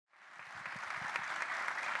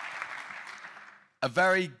A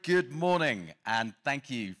very good morning, and thank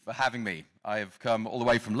you for having me. I have come all the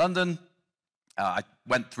way from London. I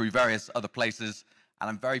went through various other places, and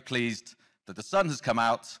I'm very pleased that the sun has come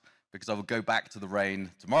out because I will go back to the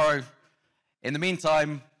rain tomorrow. In the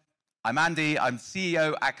meantime, I'm Andy. I'm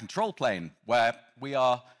CEO at Control Plane, where we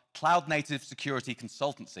are cloud-native security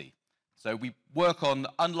consultancy. So we work on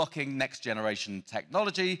unlocking next-generation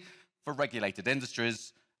technology for regulated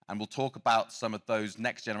industries, and we'll talk about some of those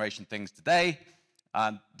next-generation things today.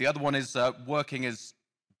 The other one is working as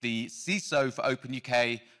the CISO for Open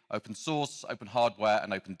UK, open source, open hardware,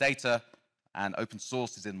 and open data. And open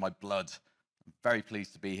source is in my blood. I'm very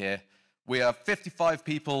pleased to be here. We are 55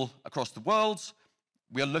 people across the world.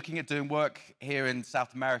 We are looking at doing work here in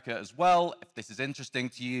South America as well. If this is interesting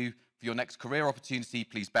to you for your next career opportunity,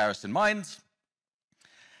 please bear us in mind.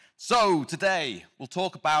 So today, we'll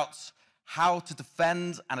talk about how to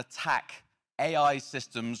defend and attack AI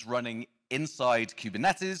systems running inside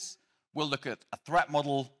Kubernetes. We'll look at a threat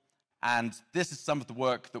model, and this is some of the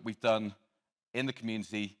work that we've done in the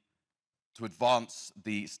community to advance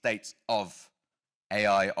the state of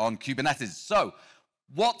AI on Kubernetes. So,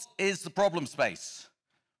 what is the problem space?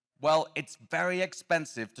 Well, it's very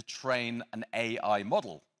expensive to train an AI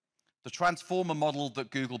model. The transformer model that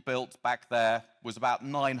Google built back there was about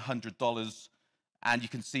 $900, and you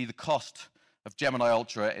can see the cost of Gemini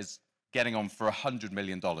Ultra is getting on for $100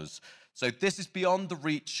 million. So this is beyond the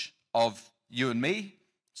reach of you and me,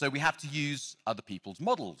 so we have to use other people's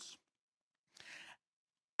models.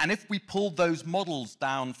 And if we pull those models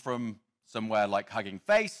down from somewhere like Hugging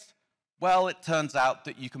Face, well, it turns out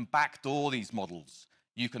that you can backdoor these models.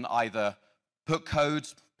 You can either put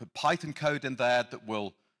Python code in there that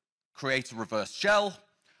will create a reverse shell,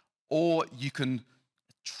 or you can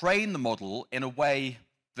train the model in a way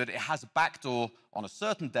that it has a backdoor on a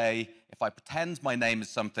certain day if I pretend my name is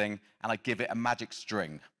something and I give it a magic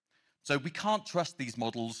string. So we can't trust these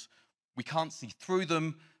models. We can't see through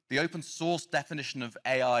them. The open source definition of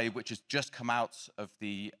AI, which has just come out of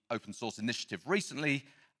the open source initiative recently,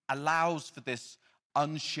 allows for this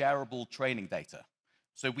unshareable training data.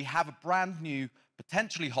 So we have a brand new,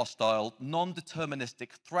 potentially hostile, non-deterministic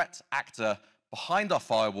threat actor behind our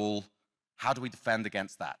firewall. How do we defend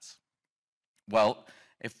against that? Well,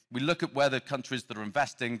 if we look at where the countries that are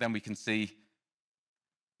investing, then we can see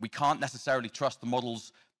we can't necessarily trust the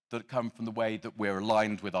models that come from the way that we're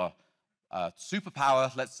aligned with our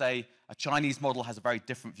superpower. Let's say a Chinese model has a very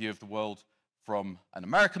different view of the world from an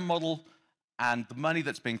American model, and the money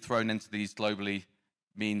that's being thrown into these globally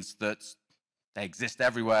means that they exist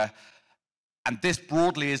everywhere. And this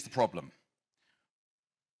broadly is the problem.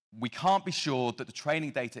 We can't be sure that the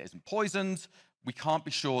training data isn't poisoned. We can't be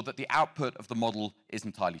sure that the output of the model is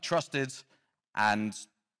entirely trusted. And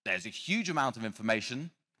there's a huge amount of information.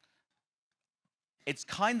 It's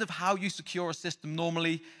kind of how you secure a system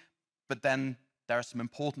normally, but then there are some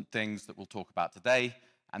important things that we'll talk about today.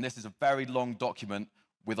 And this is a very long document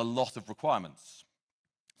with a lot of requirements.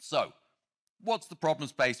 So, what's the problem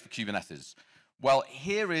space for Kubernetes? Well,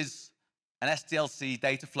 here is an SDLC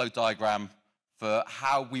data flow diagram for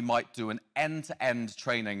how we might do an end-to-end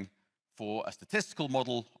training for a statistical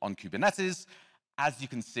model on Kubernetes. As you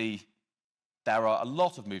can see, there are a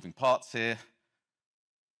lot of moving parts here,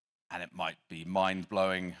 and it might be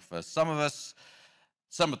mind-blowing for some of us.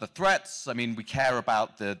 Some of the threats, I mean, we care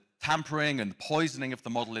about the tampering and poisoning of the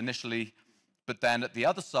model initially, but then at the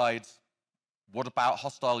other side, what about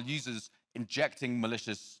hostile users injecting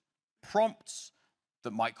malicious prompts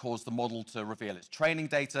that might cause the model to reveal its training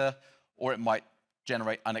data, or it might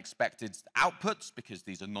generate unexpected outputs, because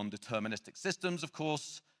these are non-deterministic systems, of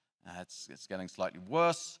course. It's getting slightly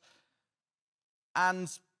worse. And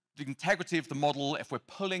the integrity of the model, if we're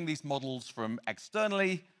pulling these models from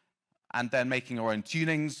externally and then making our own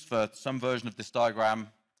tunings for some version of this diagram,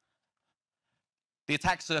 the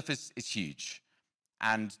attack surface is huge.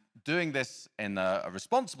 And doing this in a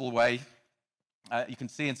responsible way, you can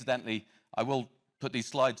see, incidentally, I will put these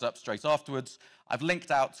slides up straight afterwards. I've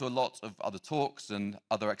linked out to a lot of other talks and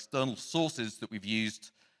other external sources that we've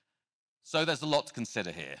used. So there's a lot to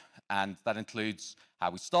consider here. And that includes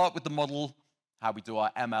how we start with the model, how we do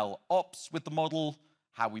our ML ops with the model,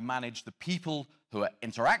 how we manage the people who are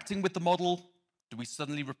interacting with the model. Do we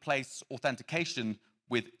suddenly replace authentication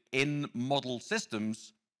with in-model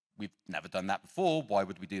systems? We've never done that before. Why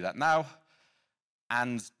would we do that now?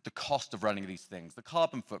 And the cost of running these things, the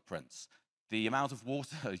carbon footprints, the amount of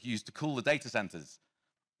water used to cool the data centers.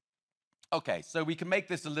 Okay, so we can make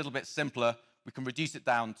this a little bit simpler. We can reduce it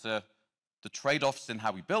down to the trade-offs in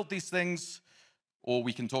how we build these things, or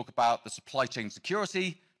we can talk about the supply chain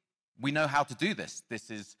security. We know how to do this.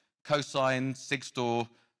 This is cosign, sigstore.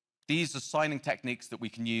 These are signing techniques that we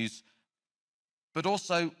can use. But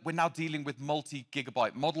also, we're now dealing with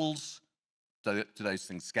multi-gigabyte models. Do those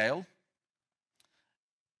things scale?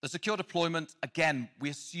 The secure deployment, again, we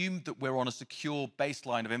assume that we're on a secure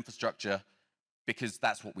baseline of infrastructure because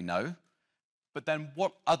that's what we know. But then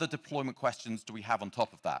what other deployment questions do we have on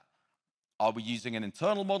top of that? Are we using an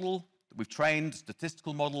internal model that we've trained, a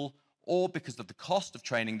statistical model, or because of the cost of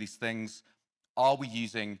training these things, are we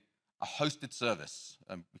using a hosted service?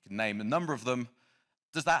 We can name a number of them.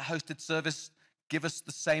 Does that hosted service give us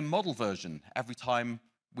the same model version every time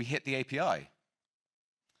we hit the API?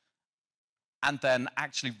 And then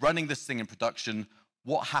actually running this thing in production,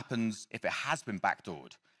 what happens if it has been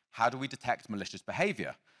backdoored? How do we detect malicious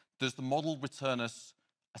behavior? Does the model return us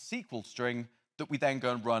a SQL string that we then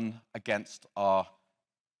go and run against our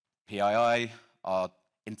PII, our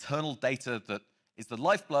internal data that is the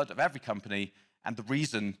lifeblood of every company and the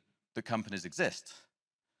reason that companies exist?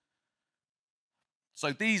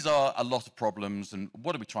 So these are a lot of problems, and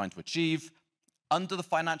what are we trying to achieve? Under the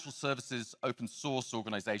Financial Services Open Source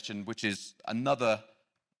Organization, which is another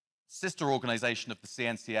sister organization of the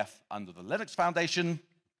CNCF under the Linux Foundation,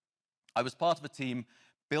 I was part of a team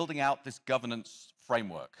building out this governance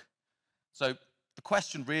framework. So the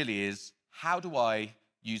question really is, how do I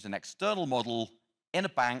use an external model in a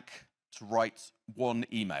bank to write one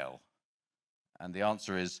email? And the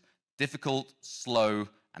answer is difficult, slow,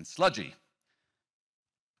 and sludgy.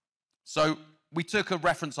 So we took a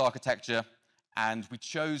reference architecture and we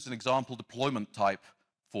chose an example deployment type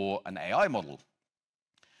for an AI model.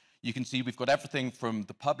 You can see we've got everything from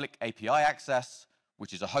the public API access,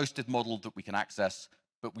 which is a hosted model that we can access,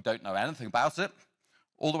 but we don't know anything about it,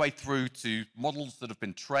 all the way through to models that have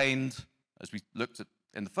been trained, as we looked at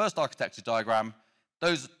in the first architecture diagram.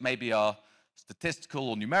 Those maybe are statistical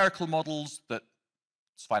or numerical models that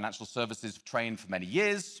financial services have trained for many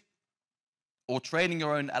years, or training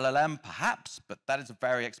your own LLM, perhaps, but that is a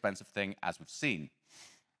very expensive thing, as we've seen.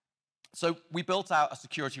 So we built out a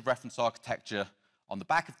security reference architecture on the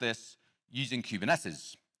back of this using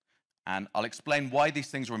Kubernetes. And I'll explain why these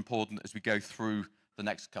things are important as we go through the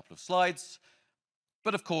next couple of slides.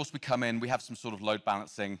 But of course, we come in, we have some sort of load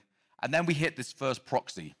balancing, and then we hit this first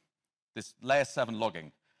proxy, this layer 7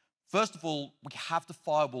 logging. First of all, we have to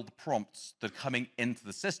firewall the prompts that are coming into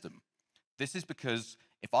the system. This is because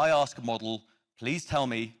if I ask a model, please tell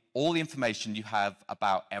me all the information you have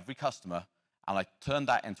about every customer, and I turn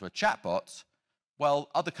that into a chatbot, well,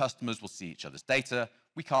 other customers will see each other's data.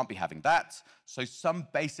 We can't be having that. So some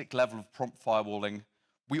basic level of prompt firewalling.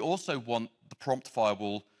 We also want the prompt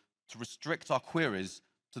firewall to restrict our queries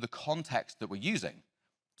to the context that we're using.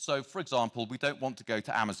 So for example, we don't want to go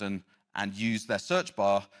to Amazon and use their search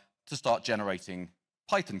bar to start generating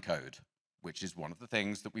Python code, which is one of the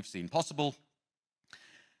things that we've seen possible.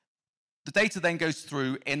 The data then goes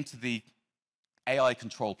through into the AI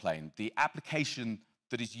control plane, the application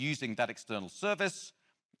that is using that external service.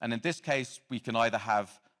 And in this case, we can either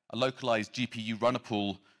have a localized GPU runner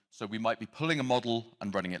pool, so we might be pulling a model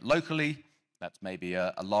and running it locally. That's maybe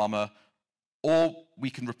a llama. Or we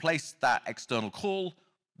can replace that external call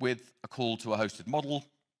with a call to a hosted model.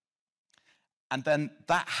 And then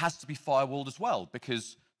that has to be firewalled as well,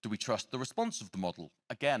 because do we trust the response of the model?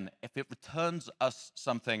 Again, if it returns us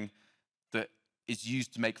something that is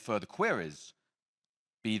used to make further queries,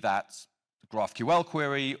 be that a GraphQL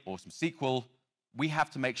query or some SQL, we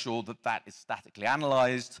have to make sure that that is statically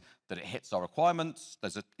analyzed, that it hits our requirements.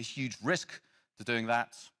 There's a huge risk to doing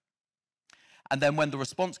that. And then when the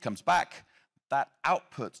response comes back, that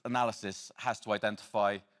output analysis has to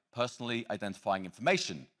identify personally identifying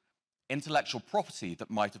information, intellectual property that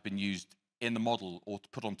might have been used in the model or to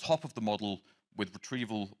put on top of the model with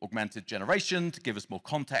retrieval augmented generation to give us more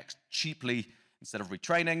context cheaply instead of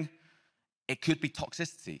retraining. It could be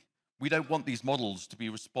toxicity. We don't want these models to be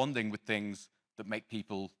responding with things that make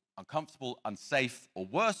people uncomfortable, unsafe, or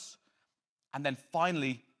worse. And then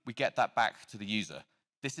finally, we get that back to the user.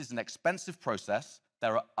 This is an expensive process.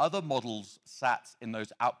 There are other models sat in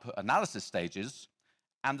those output analysis stages.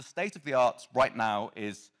 And the state of the art right now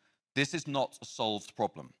is this is not a solved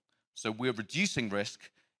problem. So we're reducing risk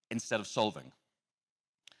instead of solving.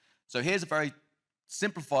 So here's a very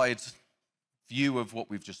simplified view of what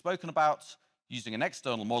we've just spoken about using an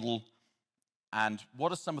external model. And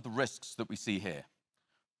what are some of the risks that we see here?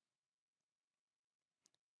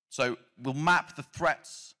 So we'll map the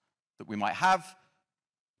threats that we might have.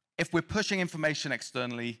 If we're pushing information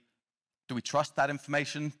externally, do we trust that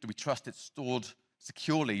information? Do we trust it's stored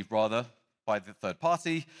securely, rather, by the third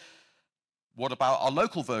party? What about our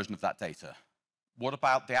local version of that data? What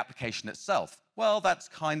about the application itself? Well, that's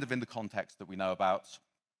kind of in the context that we know about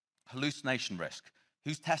hallucination risk.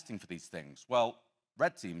 Who's testing for these things? Well,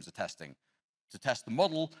 red teams are testing to test the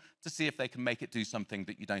model to see if they can make it do something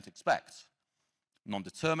that you don't expect.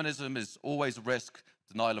 Non-determinism is always a risk.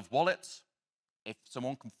 Denial of wallet. If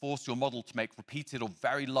someone can force your model to make repeated or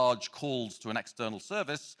very large calls to an external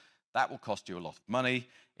service, that will cost you a lot of money.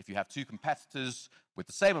 If you have two competitors with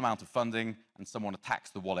the same amount of funding and someone attacks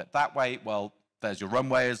the wallet that way, well, there's your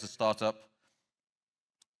runway as a startup.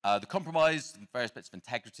 The compromise, various bits of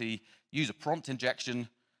integrity, user prompt injection.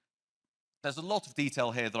 There's a lot of detail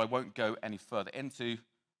here that I won't go any further into.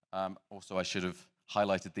 Also, I should have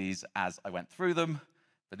highlighted these as I went through them,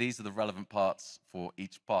 but these are the relevant parts for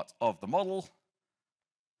each part of the model.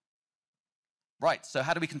 Right, so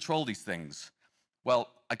how do we control these things? Well,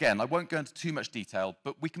 again, I won't go into too much detail,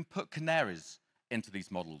 but we can put canaries into these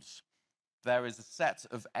models. There is a set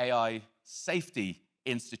of AI Safety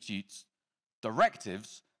Institute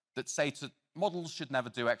directives that say to models should never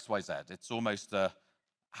do X, Y, Z. It's almost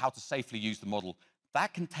how to safely use the model.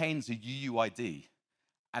 That contains a UUID.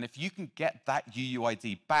 And if you can get that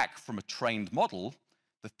UUID back from a trained model,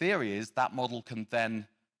 the theory is that model can then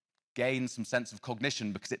gain some sense of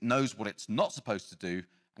cognition because it knows what it's not supposed to do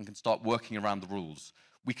and can start working around the rules.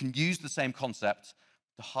 We can use the same concept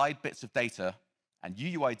to hide bits of data and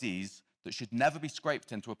UUIDs that should never be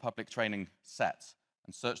scraped into a public training set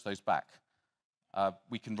and search those back.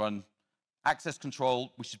 We can run access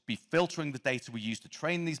control. We should be filtering the data we use to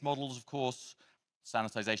train these models, of course,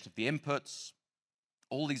 sanitization of the inputs,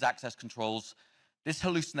 all these access controls. This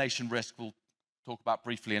hallucination risk we'll talk about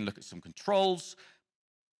briefly and look at some controls.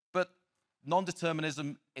 But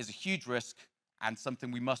non-determinism is a huge risk and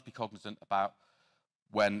something we must be cognizant about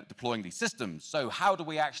when deploying these systems. So how do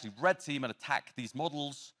we actually red team and attack these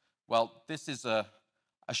models? Well, this is a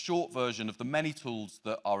short version of the many tools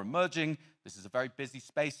that are emerging. This is a very busy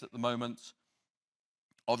space at the moment.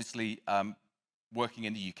 Obviously, working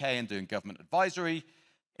in the UK and doing government advisory,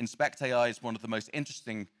 Inspect AI is one of the most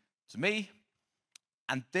interesting to me.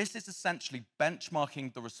 And this is essentially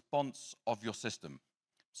benchmarking the response of your system.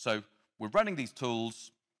 So we're running these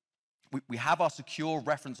tools. We have our secure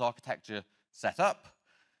reference architecture set up.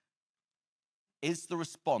 Is the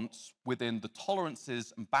response within the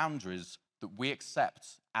tolerances and boundaries that we accept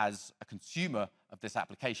as a consumer of this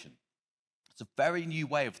application? It's a very new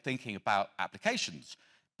way of thinking about applications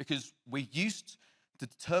because we're used to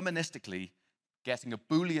deterministically getting a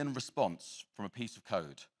Boolean response from a piece of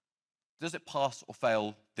code. Does it pass or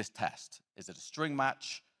fail this test? Is it a string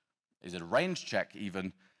match? Is it a range check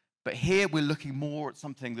even? But here we're looking more at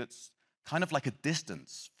something that's kind of like a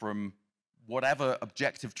distance from whatever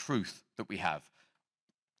objective truth that we have.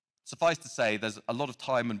 Suffice to say, there's a lot of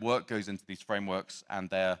time and work goes into these frameworks, and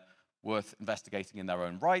they're worth investigating in their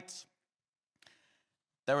own right.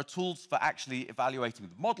 There are tools for actually evaluating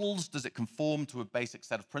the models. Does it conform to a basic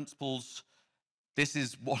set of principles? This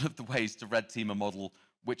is one of the ways to red team a model,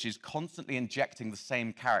 which is constantly injecting the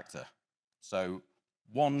same character. So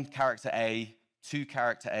 1 character A, 2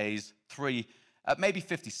 character A's, 3, at maybe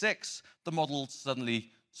 56, the model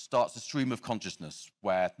suddenly starts a stream of consciousness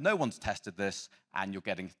where no one's tested this, and you're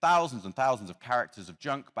getting thousands and thousands of characters of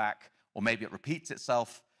junk back, or maybe it repeats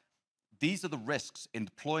itself. These are the risks in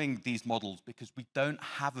deploying these models because we don't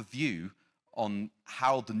have a view on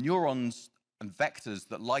how the neurons and vectors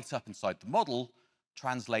that light up inside the model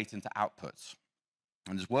translate into outputs.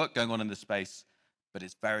 And there's work going on in this space, but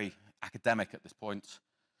it's very academic at this point.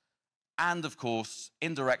 And of course,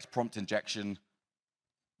 indirect prompt injection.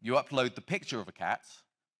 You upload the picture of a cat,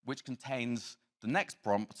 which contains the next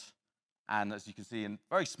prompt, and as you can see in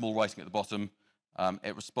very small writing at the bottom,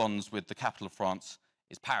 it responds with the capital of France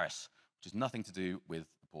is Paris, which has nothing to do with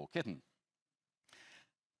the poor kitten.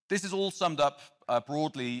 This is all summed up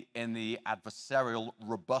broadly in the adversarial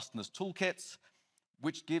robustness toolkit,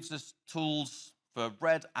 which gives us tools for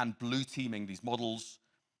red and blue teaming these models.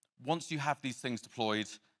 Once you have these things deployed,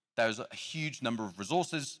 there's a huge number of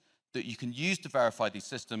resources that you can use to verify these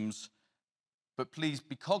systems. But please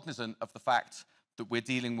be cognizant of the fact that we're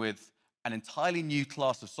dealing with an entirely new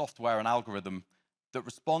class of software and algorithm that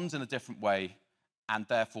responds in a different way and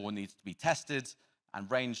therefore needs to be tested and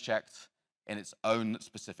range checked in its own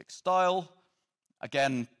specific style.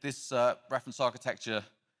 Again, this reference architecture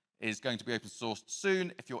is going to be open sourced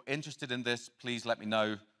soon. If you're interested in this, please let me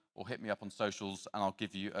know or hit me up on socials and I'll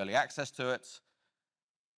give you early access to it.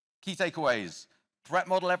 Key takeaways. Threat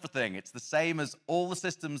model everything. It's the same as all the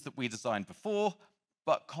systems that we designed before,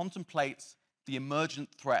 but contemplate the emergent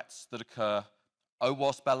threats that occur.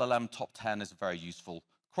 OWASP LLM top 10 is a very useful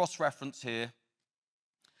cross-reference here.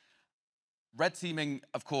 Red teaming,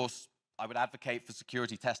 of course, I would advocate for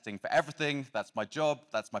security testing for everything. That's my job,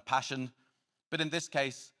 that's my passion. But in this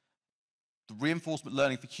case, the reinforcement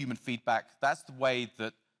learning for human feedback, that's the way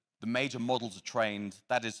that the major models are trained.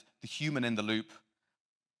 That is the human in the loop.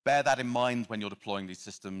 Bear that in mind when you're deploying these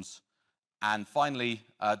systems. And finally,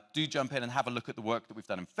 do jump in and have a look at the work that we've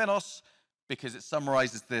done in Finos, because it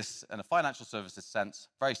summarizes this in a financial services sense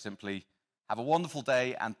very simply. Have a wonderful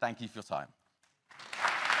day, and thank you for your time.